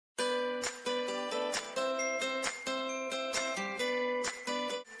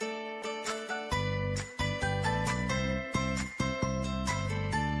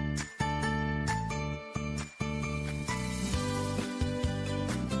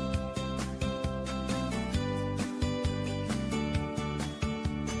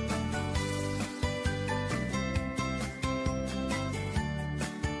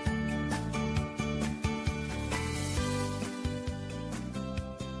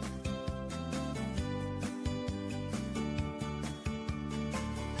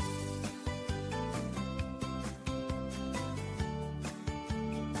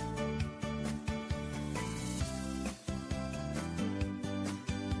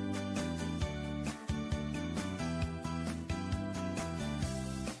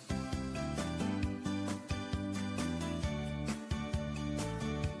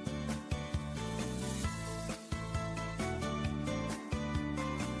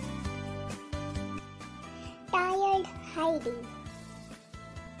Heidi.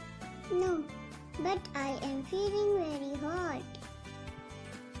 No, but I am feeling very hot.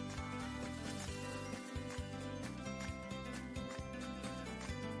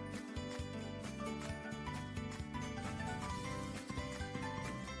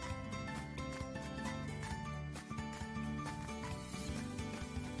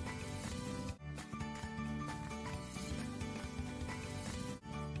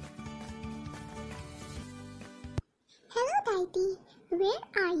 Hello, Heidi. Where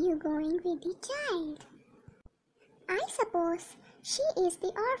are you going with the child? I suppose she is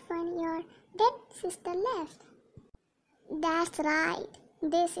the orphan your dead sister left. That's right.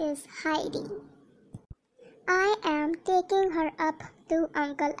 This is Heidi. I am taking her up to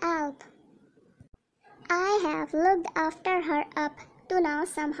Uncle Alp. I have looked after her up to now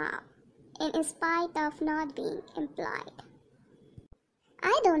somehow, in spite of not being employed.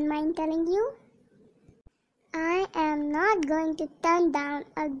 I don't mind telling you, I am not going to turn down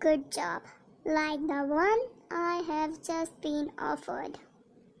a good job like the one I have just been offered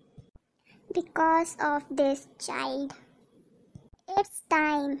because of this child. It's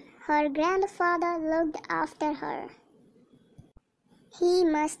time her grandfather looked after her. He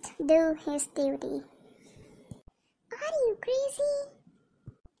must do his duty. Are you crazy?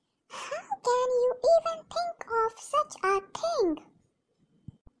 How can you even think of such a thing?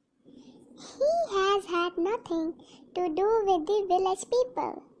 He has had nothing to do with the village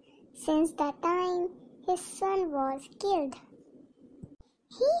people since the time his son was killed.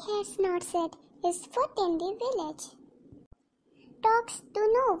 He has not set his foot in the village, talks to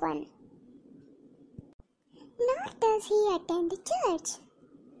no one, nor does he attend the church.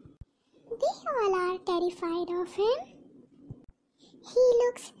 They all are terrified of him. He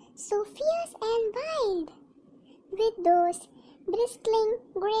looks so fierce and wild, with those bristling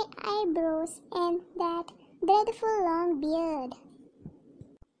grey eyebrows and that dreadful long beard.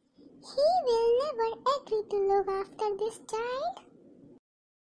 He will never agree to look after this child.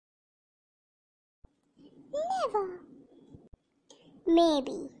 Never.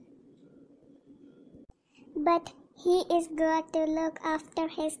 Maybe. But he is glad to look after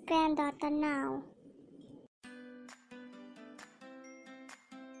his granddaughter now.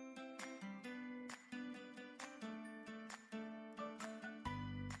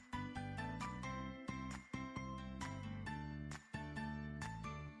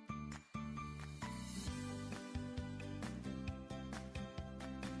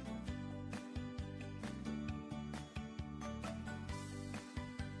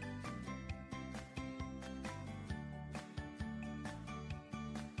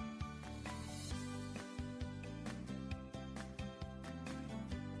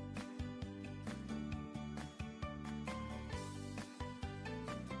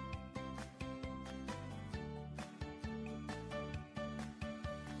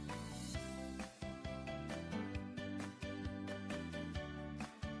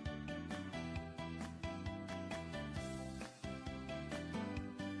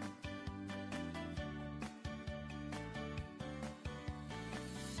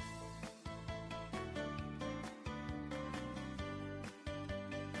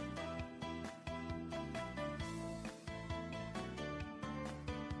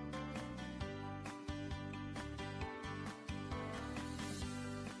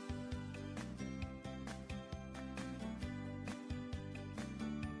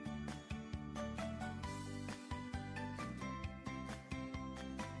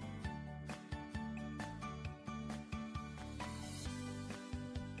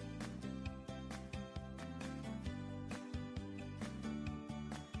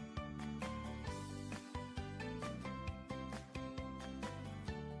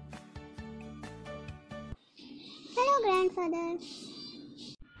 Hello, grandfather.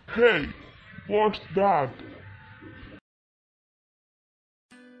 Hey, what's that?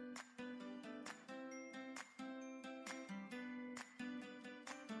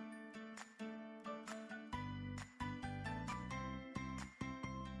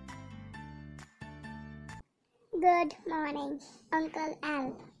 Good morning, Uncle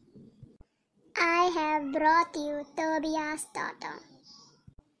Alp. I have brought you Tobias' daughter.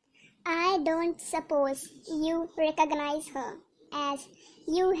 I don't suppose you recognize her, as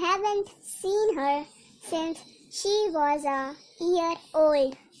you haven't seen her since she was a year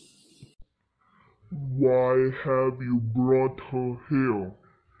old. Why have you brought her here?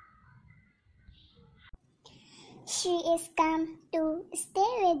 She is come to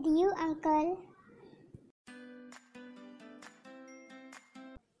stay with you, Uncle.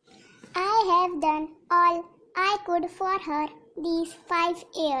 I have done all I could for her these 5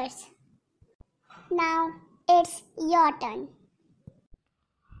 years. Now It's your turn.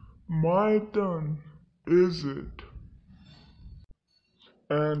 My turn, is it?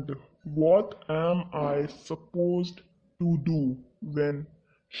 And what am I supposed to do when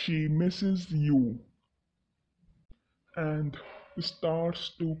she misses you and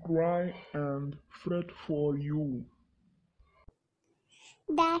starts to cry and fret for you?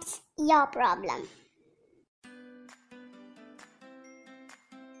 That's your problem.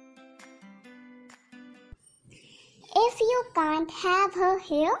 If you can't have her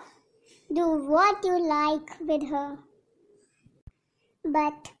here, do what you like with her.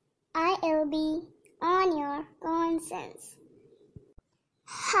 But I'll be on your conscience.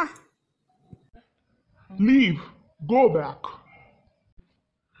 Ha! Leave! Go back!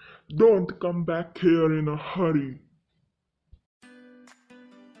 Don't come back here in a hurry.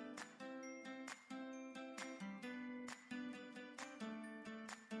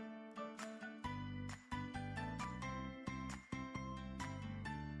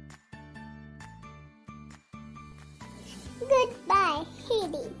 Goodbye,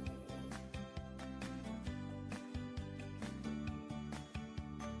 HEIDI.